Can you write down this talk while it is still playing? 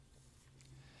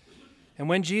And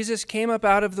when Jesus came up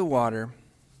out of the water,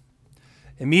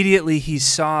 immediately he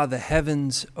saw the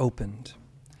heavens opened.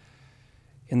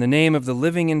 In the name of the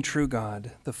living and true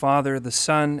God, the Father, the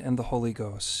Son, and the Holy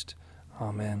Ghost.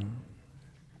 Amen.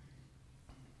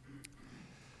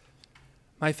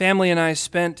 My family and I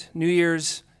spent New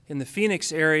Year's in the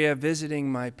Phoenix area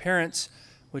visiting my parents,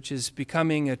 which is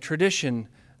becoming a tradition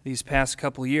these past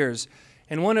couple years.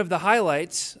 And one of the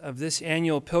highlights of this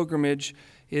annual pilgrimage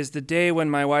is the day when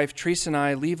my wife Teresa and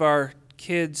I leave our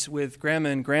kids with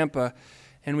Grandma and Grandpa,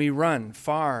 and we run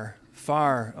far,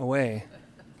 far away.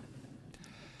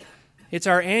 It's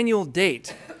our annual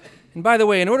date. And by the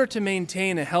way, in order to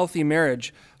maintain a healthy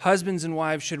marriage, husbands and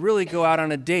wives should really go out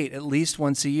on a date at least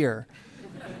once a year.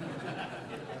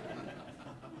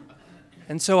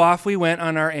 And so off we went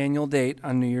on our annual date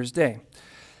on New Year's Day.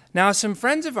 Now, some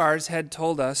friends of ours had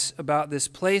told us about this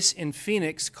place in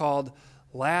Phoenix called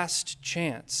Last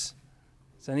Chance.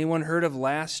 Has anyone heard of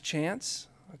Last Chance?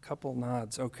 A couple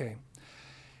nods. Okay.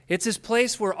 It's this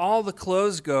place where all the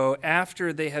clothes go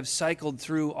after they have cycled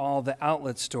through all the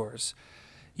outlet stores.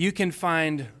 You can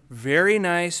find very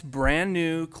nice, brand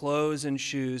new clothes and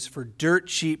shoes for dirt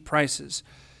cheap prices.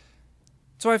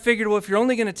 So I figured, well, if you're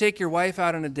only going to take your wife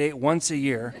out on a date once a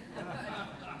year,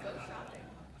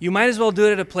 you might as well do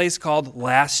it at a place called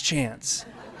Last Chance.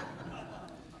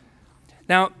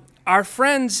 Now, our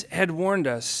friends had warned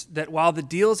us that while the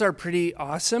deals are pretty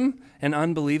awesome and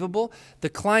unbelievable, the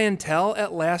clientele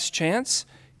at Last Chance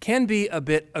can be a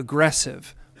bit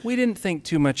aggressive. We didn't think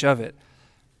too much of it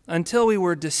until we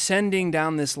were descending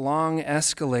down this long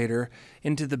escalator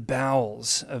into the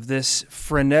bowels of this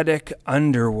frenetic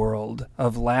underworld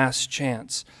of Last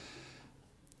Chance.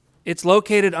 It's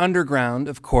located underground,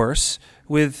 of course,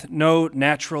 with no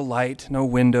natural light, no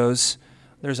windows.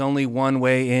 There's only one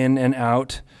way in and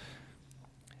out.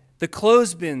 The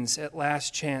clothes bins at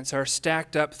Last Chance are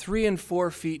stacked up 3 and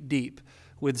 4 feet deep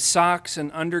with socks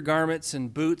and undergarments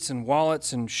and boots and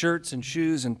wallets and shirts and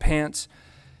shoes and pants.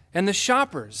 And the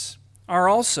shoppers are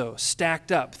also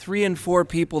stacked up 3 and 4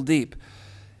 people deep.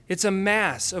 It's a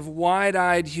mass of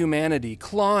wide-eyed humanity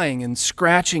clawing and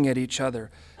scratching at each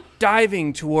other,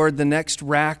 diving toward the next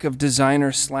rack of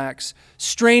designer slacks,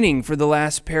 straining for the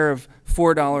last pair of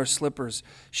 $4 slippers.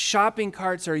 Shopping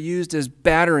carts are used as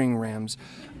battering rams.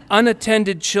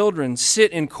 Unattended children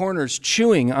sit in corners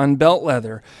chewing on belt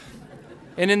leather.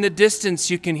 And in the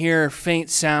distance, you can hear faint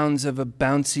sounds of a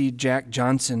bouncy Jack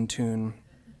Johnson tune.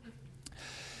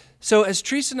 So as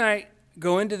Teresa and I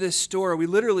go into this store, we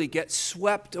literally get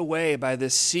swept away by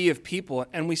this sea of people,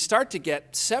 and we start to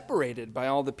get separated by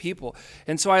all the people.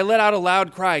 And so I let out a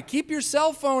loud cry, "Keep your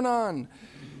cell phone on!"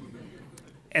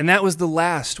 And that was the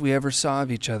last we ever saw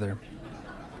of each other.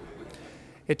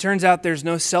 It turns out there's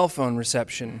no cell phone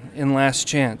reception in Last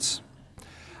Chance.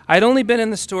 I'd only been in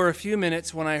the store a few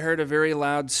minutes when I heard a very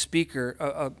loud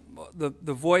speaker,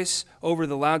 the voice over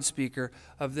the loudspeaker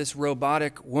of this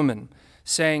robotic woman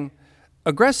saying,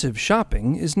 "Aggressive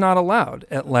shopping is not allowed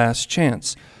at Last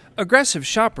Chance. Aggressive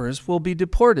shoppers will be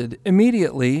deported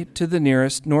immediately to the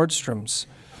nearest Nordstrom's."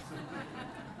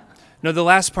 No, the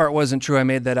last part wasn't true. I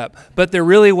made that up. But there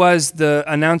really was the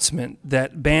announcement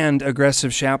that banned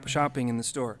aggressive shopping in the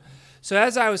store. So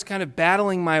as I was kind of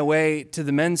battling my way to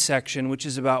the men's section, which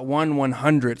is about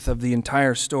 1/100th of the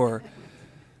entire store,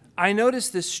 I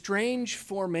noticed this strange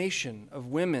formation of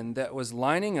women that was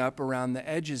lining up around the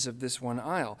edges of this one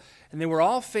aisle. And they were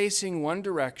all facing one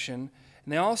direction,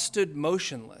 and they all stood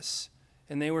motionless.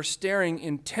 And they were staring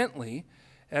intently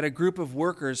at a group of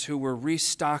workers who were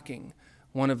restocking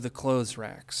one of the clothes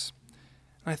racks.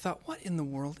 And I thought, what in the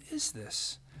world is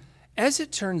this? As it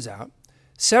turns out,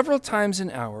 several times an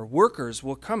hour, workers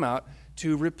will come out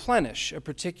to replenish a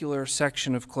particular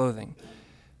section of clothing.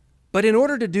 But in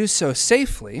order to do so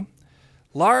safely,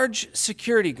 large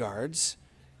security guards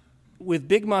with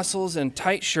big muscles and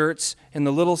tight shirts and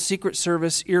the little Secret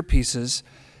Service earpieces,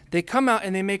 they come out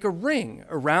and they make a ring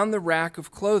around the rack of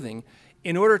clothing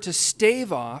in order to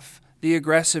stave off the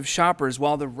aggressive shoppers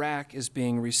while the rack is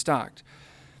being restocked.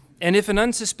 And if an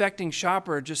unsuspecting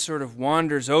shopper just sort of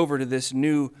wanders over to this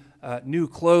new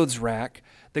clothes rack,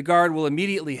 the guard will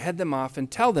immediately head them off and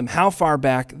tell them how far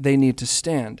back they need to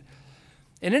stand.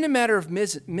 And in a matter of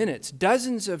minutes,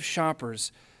 dozens of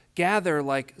shoppers gather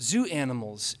like zoo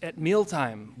animals at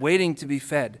mealtime, waiting to be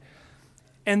fed.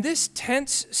 And this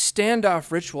tense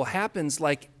standoff ritual happens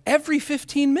like every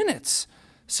 15 minutes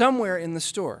somewhere in the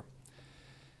store.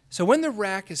 So when the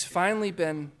rack has finally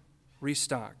been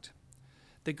restocked,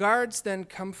 the guards then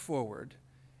come forward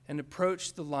and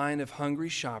approach the line of hungry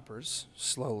shoppers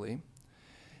slowly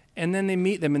And then they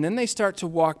meet them, and then they start to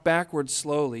walk backwards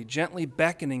slowly, gently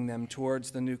beckoning them towards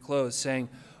the new clothes, saying,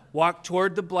 walk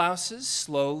toward the blouses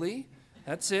slowly.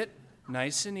 That's it.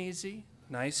 Nice and easy,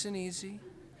 nice and easy.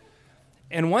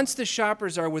 And once the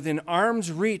shoppers are within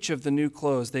arm's reach of the new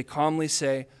clothes, they calmly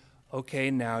say,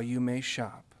 okay, now you may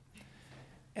shop.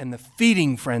 And the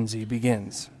feeding frenzy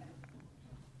begins.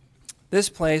 This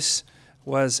place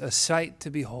was a sight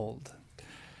to behold.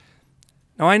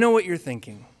 Now, I know what you're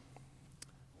thinking.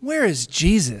 Where is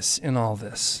Jesus in all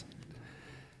this?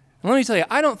 And let me tell you,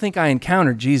 I don't think I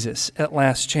encountered Jesus at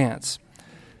Last Chance.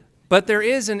 But there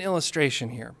is an illustration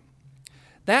here.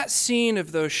 That scene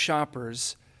of those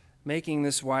shoppers making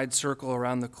this wide circle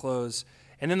around the clothes,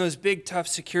 and then those big, tough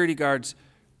security guards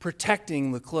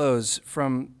protecting the clothes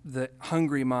from the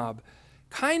hungry mob,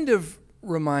 kind of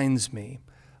reminds me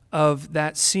of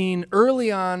that scene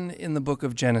early on in the book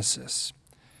of Genesis,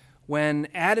 when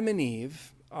Adam and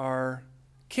Eve are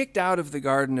kicked out of the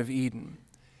Garden of Eden,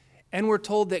 and we're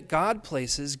told that God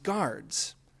places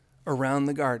guards around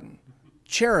the garden,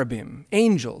 cherubim,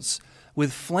 angels,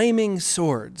 with flaming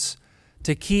swords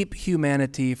to keep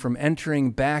humanity from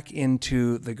entering back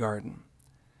into the garden.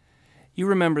 You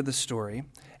remember the story.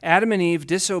 Adam and Eve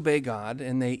disobey God,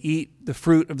 and they eat the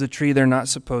fruit of the tree they're not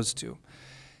supposed to.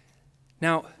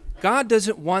 Now, God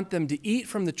doesn't want them to eat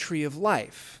from the tree of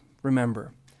life,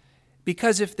 remember.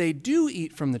 Because if they do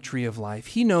eat from the tree of life,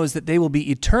 he knows that they will be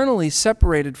eternally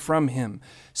separated from him.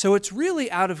 So it's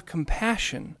really out of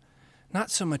compassion,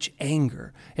 not so much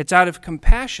anger. It's out of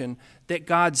compassion that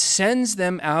God sends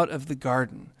them out of the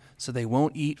garden so they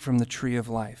won't eat from the tree of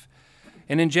life.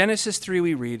 And in Genesis 3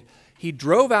 we read, he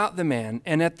drove out the man,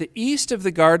 and at the east of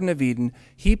the Garden of Eden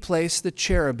he placed the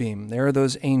cherubim, there are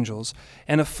those angels,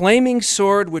 and a flaming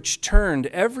sword which turned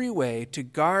every way to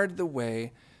guard the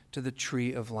way to the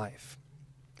tree of life.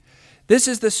 This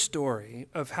is the story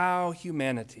of how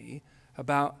humanity,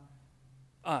 about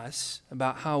us,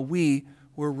 about how we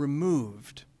were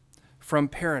removed from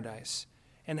paradise,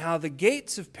 and how the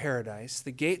gates of paradise,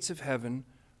 the gates of heaven,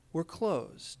 were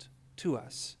closed to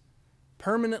us,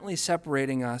 permanently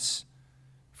separating us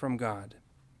from God.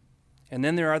 And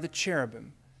then there are the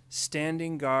cherubim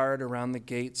standing guard around the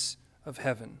gates of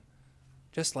heaven,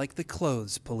 just like the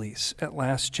clothes police at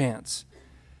Last Chance.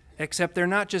 Except they're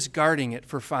not just guarding it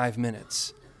for 5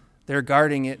 minutes. They're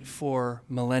guarding it for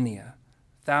millennia,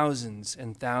 thousands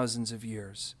and thousands of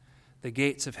years. The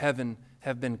gates of heaven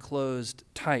have been closed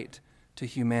tight to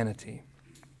humanity.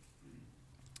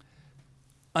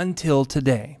 Until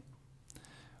today,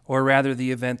 or rather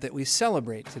the event that we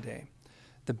celebrate today,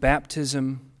 the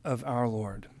baptism of our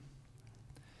Lord.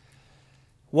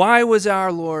 Why was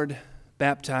our Lord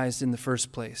baptized in the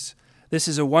first place? This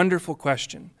is a wonderful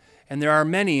question. And there are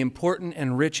many important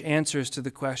and rich answers to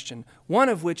the question, one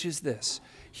of which is this.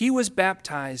 He was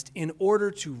baptized in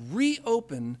order to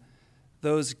reopen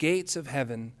those gates of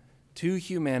heaven to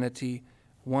humanity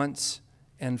once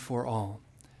and for all.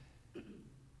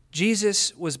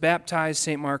 Jesus was baptized,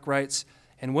 St. Mark writes,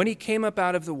 and when he came up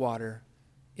out of the water,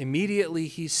 immediately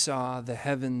he saw the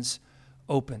heavens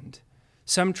opened.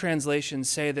 Some translations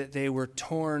say that they were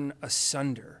torn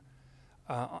asunder.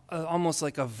 Almost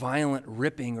like a violent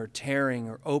ripping or tearing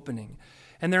or opening.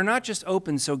 And they're not just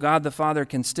open so God the Father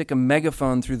can stick a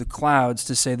megaphone through the clouds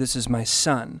to say, this is my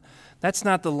son. That's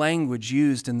not the language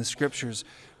used in the scriptures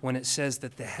when it says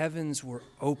that the heavens were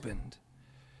opened.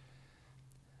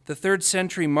 The 3rd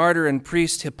century martyr and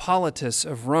priest Hippolytus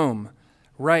of Rome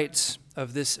writes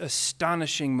of this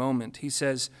astonishing moment. He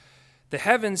says, the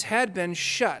heavens had been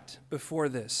shut before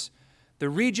this. The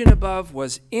region above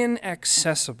was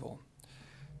inaccessible.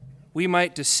 We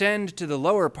might descend to the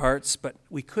lower parts, but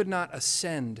we could not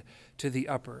ascend to the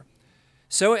upper.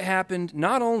 So it happened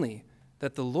not only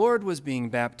that the Lord was being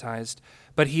baptized,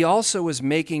 but he also was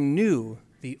making new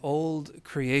the old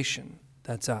creation.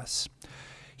 That's us.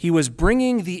 He was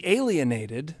bringing the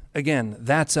alienated, again,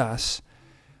 that's us,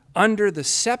 under the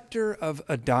scepter of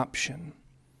adoption.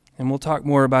 And we'll talk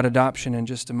more about adoption in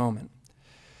just a moment.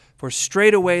 For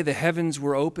straightway the heavens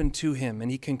were opened to him. And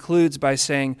he concludes by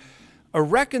saying, a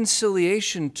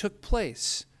reconciliation took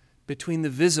place between the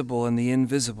visible and the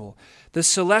invisible. The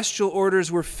celestial orders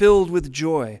were filled with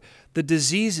joy. The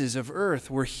diseases of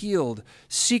earth were healed.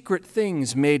 Secret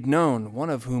things made known, one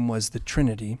of whom was the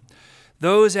Trinity.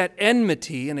 Those at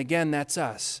enmity, and again, that's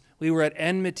us. We were at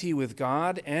enmity with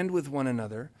God and with one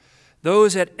another.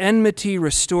 Those at enmity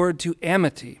restored to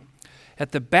amity.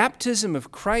 At the baptism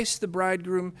of Christ the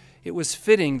bridegroom, it was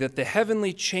fitting that the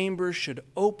heavenly chamber should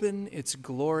open its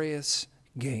glorious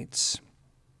gates.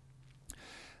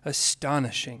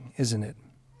 Astonishing, isn't it?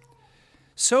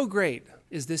 So great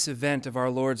is this event of our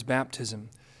Lord's baptism,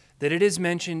 that it is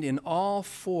mentioned in all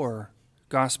 4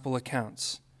 gospel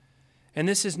accounts. And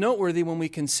this is noteworthy when we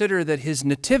consider that his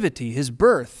nativity, his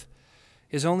birth,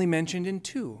 is only mentioned in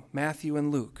 2, Matthew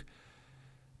and Luke.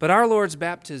 But our Lord's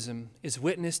baptism is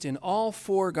witnessed in all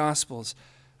 4 gospels,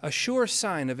 a sure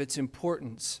sign of its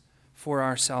importance for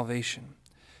our salvation.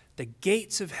 The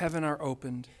gates of heaven are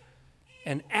opened,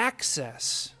 and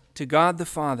access to God the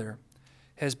Father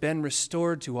has been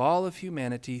restored to all of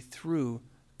humanity through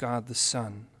God the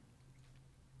Son.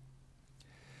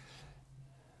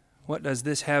 What does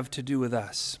this have to do with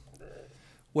us?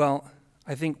 Well,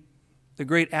 I think the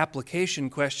great application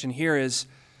question here is,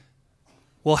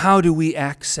 well, how do we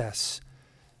access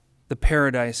the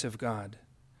paradise of God?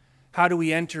 How do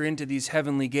we enter into these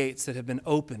heavenly gates that have been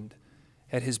opened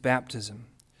at his baptism?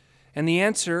 And the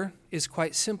answer is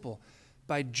quite simple.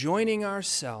 By joining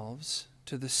ourselves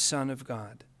to the Son of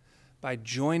God, by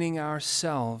joining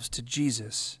ourselves to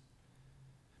Jesus.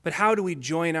 But how do we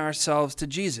join ourselves to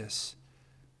Jesus?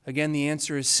 Again, the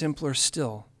answer is simpler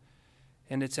still,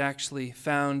 and it's actually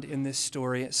found in this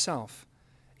story itself.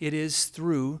 It is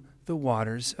through the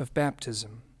waters of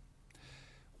baptism.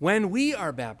 When we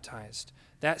are baptized,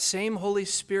 that same Holy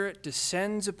Spirit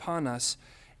descends upon us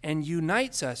and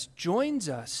unites us, joins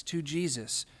us to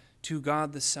Jesus, to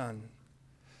God the Son.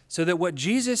 So that what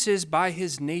Jesus is by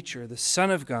his nature, the Son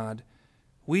of God,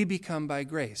 we become by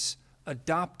grace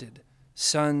adopted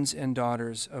sons and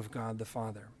daughters of God the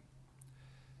Father.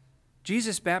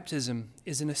 Jesus' baptism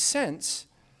is, in a sense,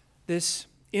 this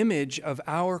image of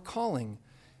our calling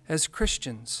as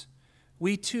Christians.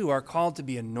 We too are called to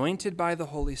be anointed by the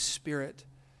Holy Spirit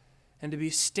and to be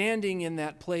standing in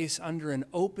that place under an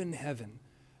open heaven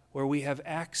where we have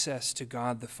access to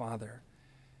God the Father,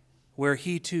 where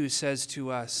he too says to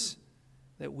us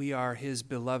that we are his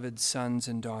beloved sons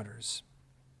and daughters.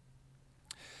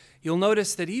 You'll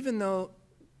notice that even though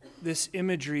this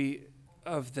imagery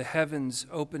of the heavens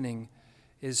opening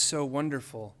is so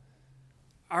wonderful,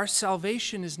 our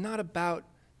salvation is not about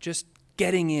just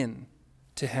getting in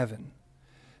to heaven.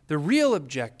 The real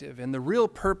objective and the real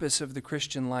purpose of the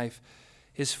Christian life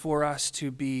is for us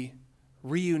to be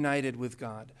reunited with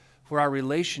God, for our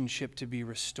relationship to be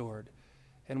restored.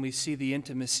 And we see the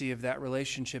intimacy of that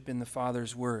relationship in the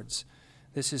Father's words.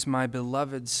 This is my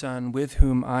beloved Son, with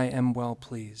whom I am well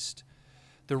pleased.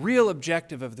 The real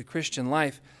objective of the Christian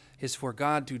life is for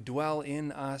God to dwell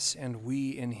in us and we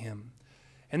in him.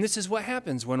 And this is what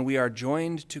happens when we are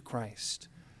joined to Christ.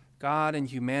 God and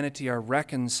humanity are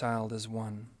reconciled as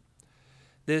one.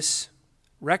 This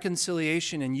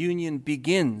reconciliation and union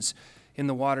begins in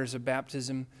the waters of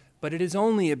baptism, but it is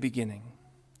only a beginning.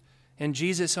 And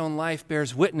Jesus' own life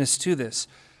bears witness to this.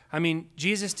 I mean,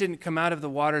 Jesus didn't come out of the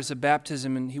waters of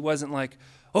baptism and he wasn't like,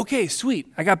 okay,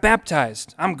 sweet, I got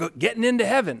baptized. I'm getting into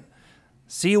heaven.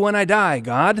 See you when I die,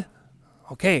 God.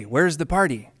 Okay, where's the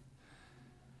party?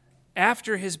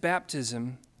 After his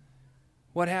baptism,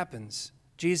 what happens?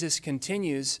 Jesus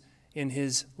continues in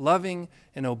his loving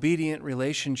and obedient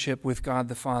relationship with God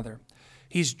the Father.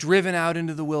 He's driven out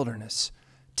into the wilderness,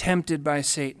 tempted by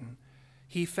Satan.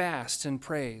 He fasts and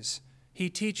prays. He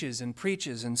teaches and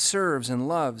preaches and serves and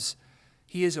loves.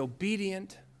 He is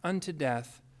obedient unto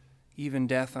death, even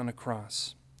death on a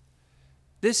cross.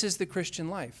 This is the Christian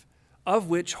life, of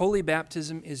which holy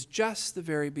baptism is just the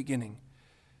very beginning,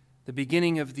 the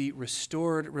beginning of the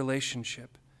restored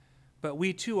relationship. But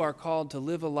we too are called to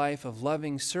live a life of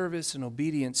loving service and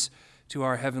obedience to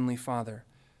our Heavenly Father.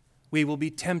 We will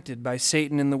be tempted by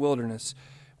Satan in the wilderness.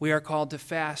 We are called to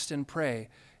fast and pray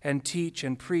and teach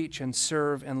and preach and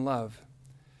serve and love.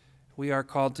 We are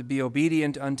called to be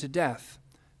obedient unto death,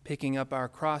 picking up our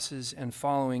crosses and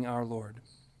following our Lord.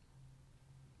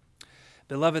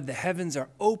 Beloved, the heavens are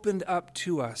opened up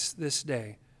to us this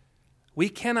day. We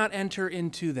cannot enter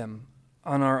into them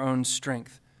on our own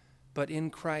strength, but in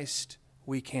Christ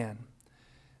we can.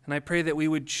 And I pray that we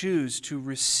would choose to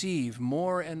receive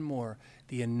more and more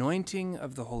the anointing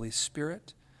of the Holy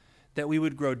Spirit, that we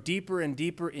would grow deeper and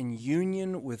deeper in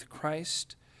union with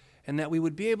Christ, and that we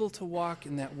would be able to walk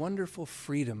in that wonderful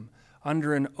freedom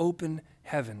under an open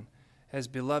heaven as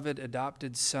beloved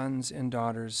adopted sons and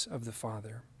daughters of the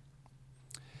Father.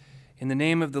 In the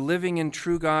name of the living and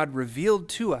true God revealed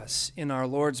to us in our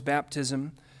Lord's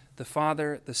baptism, the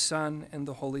Father, the Son, and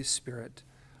the Holy Spirit.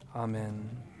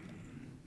 Amen.